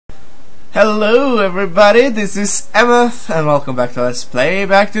Hello everybody, this is Emmeth and welcome back to Let's Play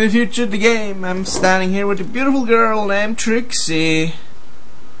Back to the Future, the game. I'm standing here with a beautiful girl named Trixie.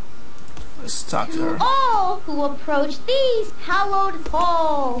 Let's talk to her. All who approach these hallowed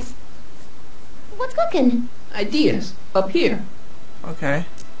halls. What's cooking? Ideas. Up here. Okay.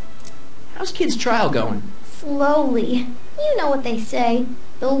 How's kid's trial going? Slowly. You know what they say.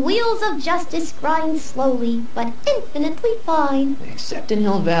 The wheels of justice grind slowly, but infinitely fine. Except in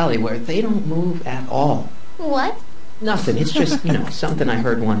Hill Valley, where they don't move at all. What? Nothing. It's just, something I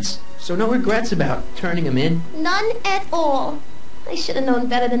heard once. So no regrets about turning him in? None at all. I should have known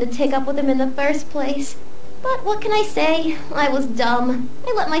better than to take up with him in the first place. But what can I say? I was dumb.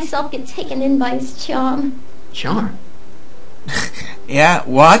 I let myself get taken in by his charm. Charm? Yeah,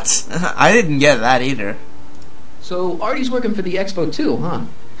 what? I didn't get that either. So Artie's working for the expo too, huh?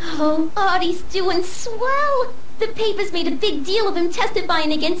 Oh, Artie's doing swell. The papers made a big deal of him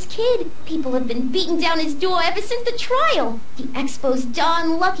testifying against Kid. People have been beating down his door ever since the trial. The expo's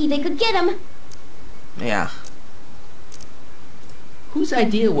darn lucky they could get him. Yeah. Whose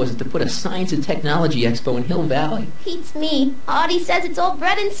idea was it to put a science and technology expo in Hill Valley? Beats me. Artie says it's all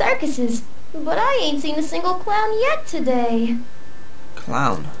bred in circuses. But I ain't seen a single clown yet today.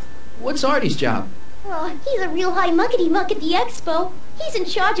 Clown. What's Artie's job? Oh, he's a real high muckety-muck at the expo. He's in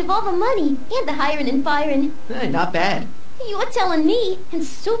charge of all the money and the hiring and firing. Not bad. You're telling me, and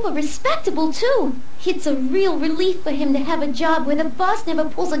super respectable, too. It's a real relief for him to have a job where the boss never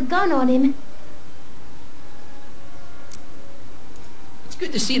pulls a gun on him. It's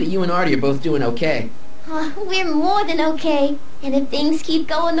good to see that you and Artie are both doing okay. We're more than okay. And if things keep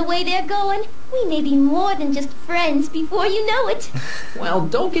going the way they're going, we may be more than just friends before you know it. Well,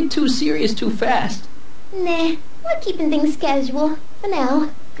 don't get too serious too fast. Nah, we're keeping things casual, for now.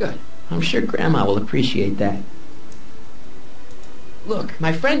 Good. I'm sure Grandma will appreciate that. Look,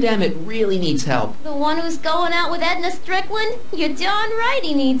 my friend Emmett really needs help. The one who's going out with Edna Strickland? You're darn right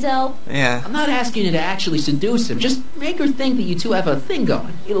he needs help. Yeah. I'm not asking you to actually seduce him. Just make her think that you two have a thing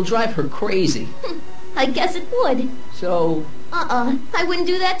going. It'll drive her crazy. I guess it would. So... I wouldn't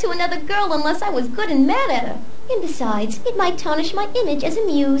do that to another girl unless I was good and mad at her. And besides, it might tarnish my image as a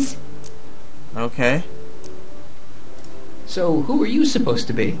muse. Okay. So, who are you supposed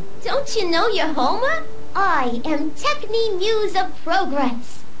to be? Don't you know your Homer? I am Techni Muse of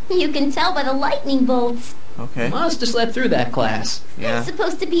Progress. You can tell by the lightning bolts. Okay. Must have slept through that class. Yeah. I'm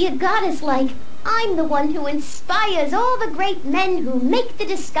supposed to be a goddess-like. I'm the one who inspires all the great men who make the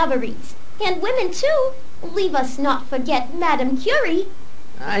discoveries. And women, too. Leave us not forget Madame Curie.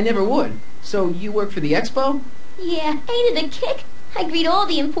 I never would. So, you work for the expo? Yeah, ain't it a kick? I greet all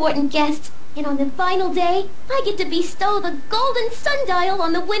the important guests. And on the final day, I get to bestow the golden sundial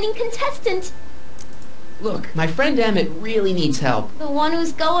on the winning contestant. Look, my friend Emmett really needs help. The one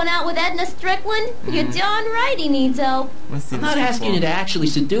who's going out with Edna Strickland? You're darn right he needs help. I'm not asking you to actually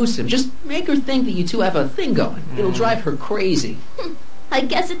seduce him. Just make her think that you two have a thing going. It'll drive her crazy. I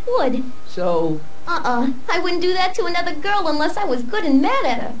guess it would. So... I wouldn't do that to another girl unless I was good and mad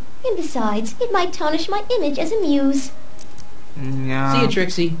at her. And besides, it might tarnish my image as a muse. Yeah. See you,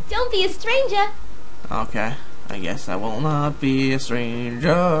 Trixie. Don't be a stranger. Okay. I guess I will not be a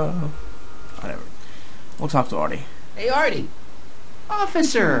stranger. Whatever. We'll talk to Artie. Hey, Artie.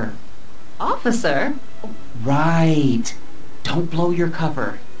 Officer. Officer? Right. Don't blow your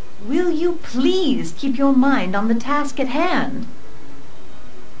cover. Will you please keep your mind on the task at hand?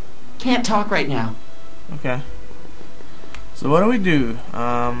 Can't talk right now. Okay. So what do we do?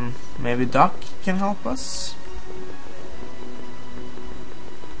 Maybe Doc can help us?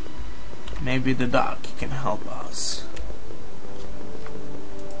 Maybe the Doc can help us.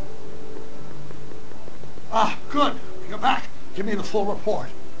 Ah, good. You're back. Give me the full report.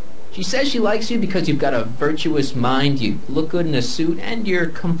 She says she likes you because you've got a virtuous mind, you look good in a suit, and you're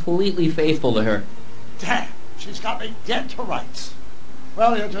completely faithful to her. Damn, she's got me dead to rights.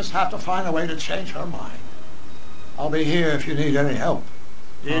 Well, you'll just have to find a way to change her mind. I'll be here if you need any help.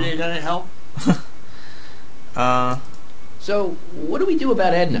 Do you need any help? So, what do we do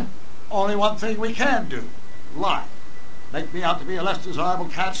about Edna? Only one thing we can do. Lie. Make me out to be a less desirable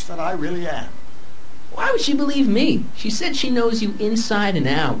catch than I really am. Why would she believe me? She said she knows you inside and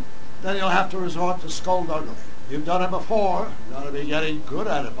out. Then you'll have to resort to skullduggery. You've done it before. You ought to be getting good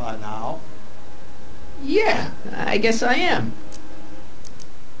at it by now. Yeah, I guess I am.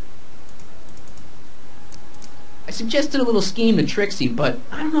 I suggested a little scheme to Trixie, but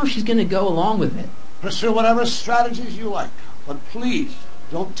I don't know if she's going to go along with it. Pursue whatever strategies you like, but please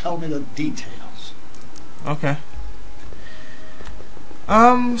don't tell me the details. Okay.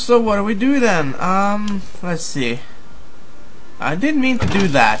 So what do we do then? Let's see. I didn't mean to do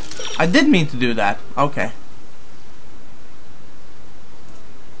that. I did mean to do that. Okay.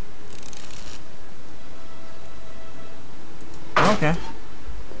 Okay.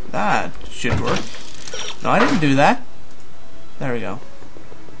 That should work. No, I didn't do that. There we go.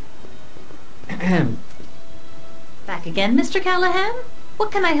 Back again, Mr. Callahan?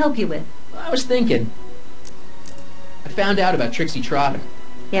 What can I help you with? I was thinking. I found out about Trixie Trotter.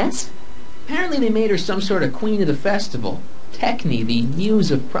 Yes? Apparently they made her some sort of queen of the festival. Techne, the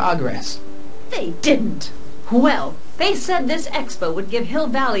muse of progress. They didn't. Well, they said this expo would give Hill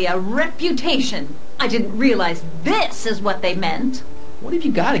Valley a reputation. I didn't realize this is what they meant. What have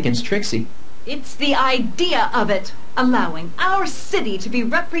you got against Trixie? It's the idea of it. Allowing our city to be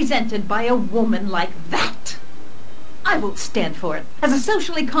represented by a woman like that. I won't stand for it. As a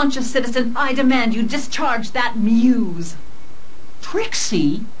socially conscious citizen, I demand you discharge that muse.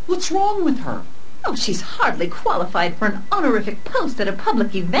 Trixie? What's wrong with her? Oh, she's hardly qualified for an honorific post at a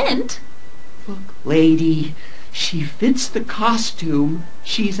public event. Look, lady, she fits the costume,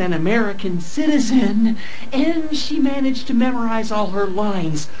 she's an American citizen, and she managed to memorize all her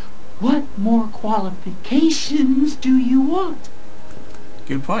lines. What more qualifications do you want?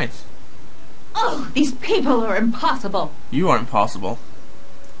 Good point. Oh, these people are impossible. You are impossible.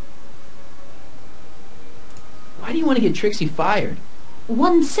 Why do you want to get Trixie fired?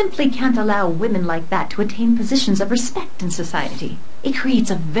 One simply can't allow women like that to attain positions of respect in society. It creates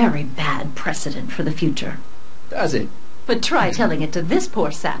a very bad precedent for the future. Does it? But try telling it to this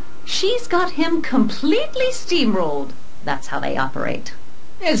poor sap. She's got him completely steamrolled. That's how they operate.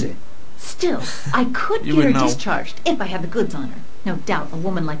 Is it? Still, I could You get her would know. discharged if I had the goods on her. No doubt a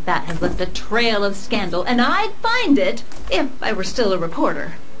woman like that has left a trail of scandal, and I'd find it if I were still a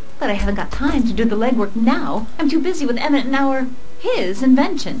reporter. But I haven't got time to do the legwork now. I'm too busy with Emmett and his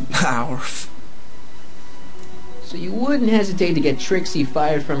invention. Our. So you wouldn't hesitate to get Trixie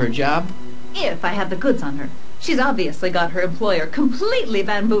fired from her job? If I had the goods on her. She's obviously got her employer completely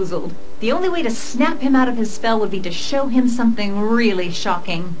bamboozled. The only way to snap him out of his spell would be to show him something really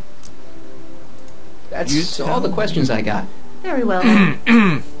shocking. That's You all the tell questions I got. Very well.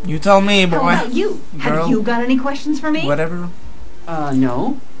 Then. You tell me, boy. How about you? Girl. Have you got any questions for me? Whatever.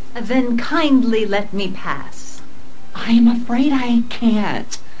 No. Then kindly let me pass. I am afraid I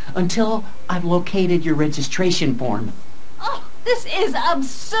can't until I've located your registration form. Oh, this is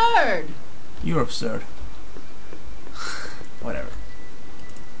absurd! You're absurd. Whatever.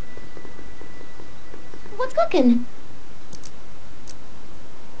 What's cooking?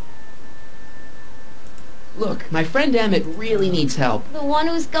 Look, my friend Emmett really needs help. The one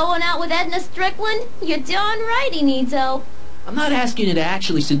who's going out with Edna Strickland? You're darn right he needs help. I'm not asking you to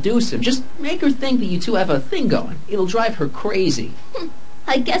actually seduce him. Just make her think that you two have a thing going. It'll drive her crazy.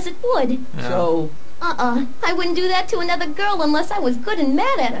 I guess it would. Yeah. So, I wouldn't do that to another girl unless I was good and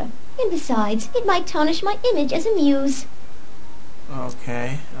mad at her. And besides, it might tarnish my image as a muse.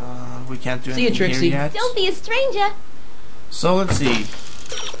 Okay. We can't do See you, anything Trixie. here yet. Don't be a stranger. So let's see.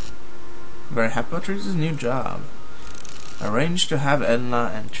 Very happy about Trixie's new job. Arrange to have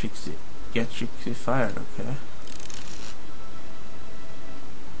Edna and Trixie get Trixie fired. Okay.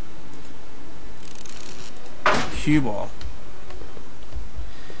 Cueball.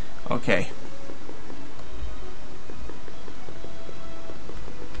 Okay.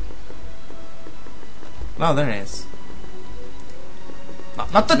 Oh, there it is.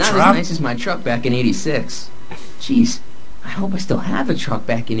 Not the not trap. as nice as my truck back in '86. Jeez, I hope I still have a truck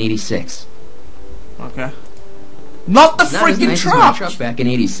back in '86. Okay. Not the Not as freaking nice as my trap. truck back in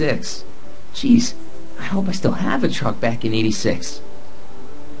 '86. Jeez, I hope I still have a truck back in '86.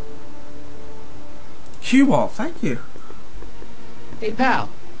 Cueball, thank you. Hey, pal.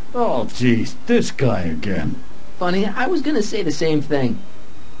 Oh, jeez, this guy again. Funny, I was gonna say the same thing.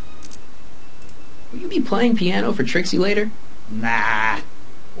 Will you be playing piano for Trixie later? Nah,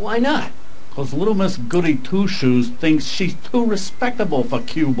 Why not? 'cause little Miss Goody Two-Shoes thinks she's too respectable for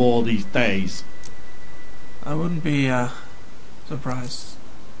Cueball these days. I wouldn't be surprised.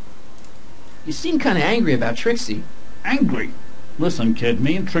 You seem kind of angry about Trixie. Angry. Listen, kid,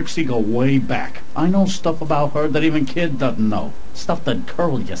 me and Trixie go way back. I know stuff about her that even kid doesn't know. Stuff that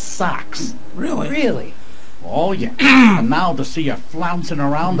curl your socks. Really? Really? Oh, yeah. And now to see her flouncing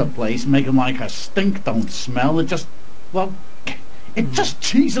around the place, making like her stink don't smell, it just, well, it just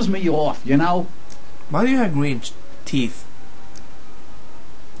cheeses me off, you know? Why do you have green teeth?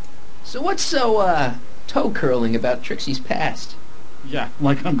 So what's so, toe curling about Trixie's past? Yeah,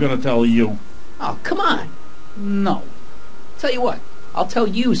 like I'm gonna tell you. Oh, come on. No. Tell you what, I'll tell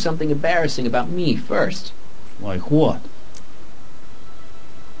you something embarrassing about me first. Like what?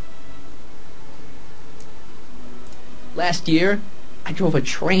 Last year, I drove a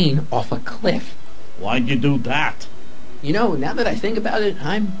train off a cliff. Why'd you do that? You know, now that I think about it,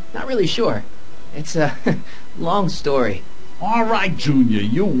 I'm not really sure. It's a long story. All right, Junior,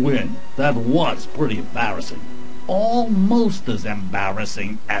 you win. That was pretty embarrassing. Almost as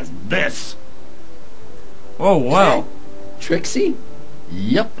embarrassing as this. Oh, wow. Trixie?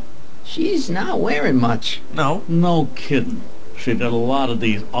 Yep. She's not wearing much. No. No kidding. She did a lot of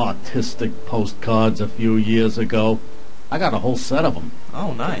these artistic postcards a few years ago. I got a whole set of them.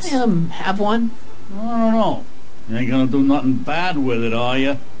 Oh, nice. Have one? I don't know. You ain't gonna do nothing bad with it, are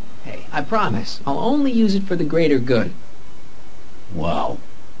you? Hey, I promise. I'll only use it for the greater good. Well,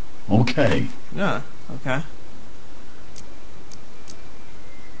 okay. Yeah, okay.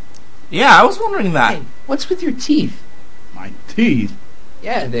 Yeah, I was wondering that. Hey, what's with your teeth? My teeth?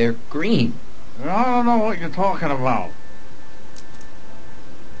 Yeah, they're green. I don't know what you're talking about.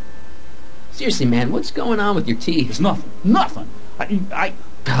 Seriously, man, what's going on with your teeth? It's nothing. Nothing.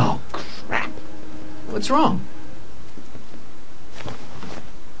 Oh, crap. What's wrong?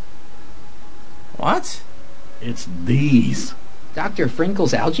 What? It's these. Dr.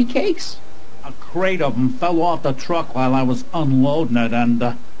 Frinkle's algae cakes? A crate of them fell off the truck while I was unloading it, and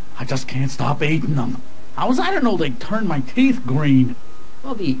I just can't stop eating them. How was I to know they'd turn my teeth green?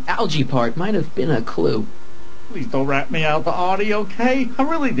 Well, the algae part might have been a clue. Please don't rat me out to Artie, okay? I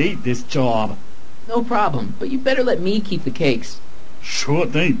really need this job. No problem, but you better let me keep the cakes. Sure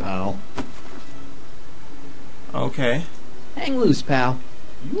thing, pal. Okay. Hang loose, pal.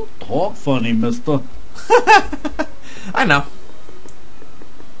 You talk funny, mister. I know.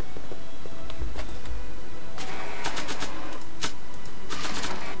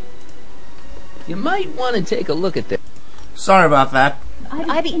 You might want to take a look at this. Sorry about that.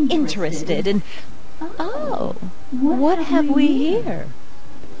 I'd be interested in... Oh, what have we here?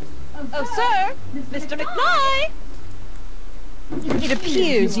 Oh, sir! Mr. McFly! It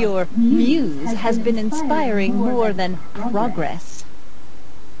appears your muse has been inspiring more than progress.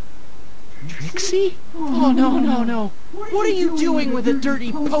 Trixie? Oh, no. What are you doing with a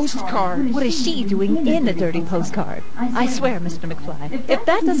dirty postcard? What is she doing in a dirty postcard? I swear, Mr. McFly, if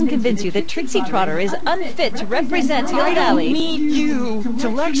that doesn't convince you that Trixie Trotter is unfit to represent your I don't valley... need you to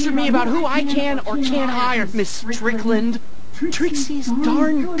lecture me about who I can or can't hire, Miss Strickland. Trixie's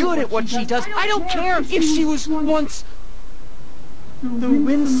darn good at what she does. I don't care if she was once the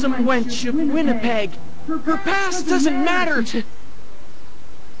winsome wench of Winnipeg. Her past doesn't matter to...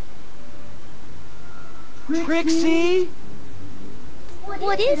 Trixie?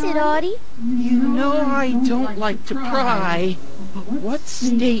 What is it, Audie? You know I don't like to pry, but what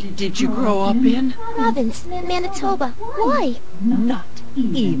state did you grow up in? Province, Manitoba. Why? Not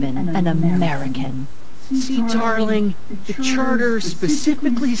even an American. See, darling, the charter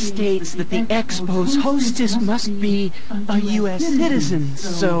specifically states that the Expo's hostess must be a U.S. citizen,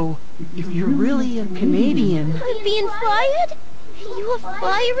 so if you're really a Canadian... I'm being fired? You are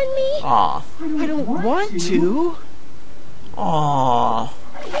firing me? Aw. I don't want to. Aw.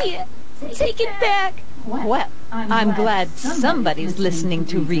 Here, take it back. Well, I'm glad somebody's listening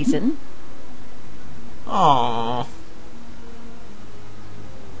to reason. Aw.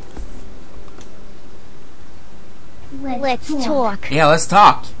 Let's talk. Yeah, let's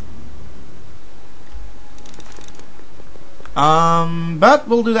talk. But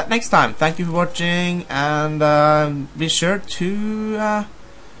we'll do that next time. Thank you for watching, and be sure to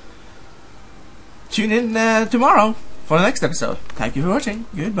tune in tomorrow for the next episode. Thank you for watching.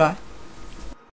 Goodbye.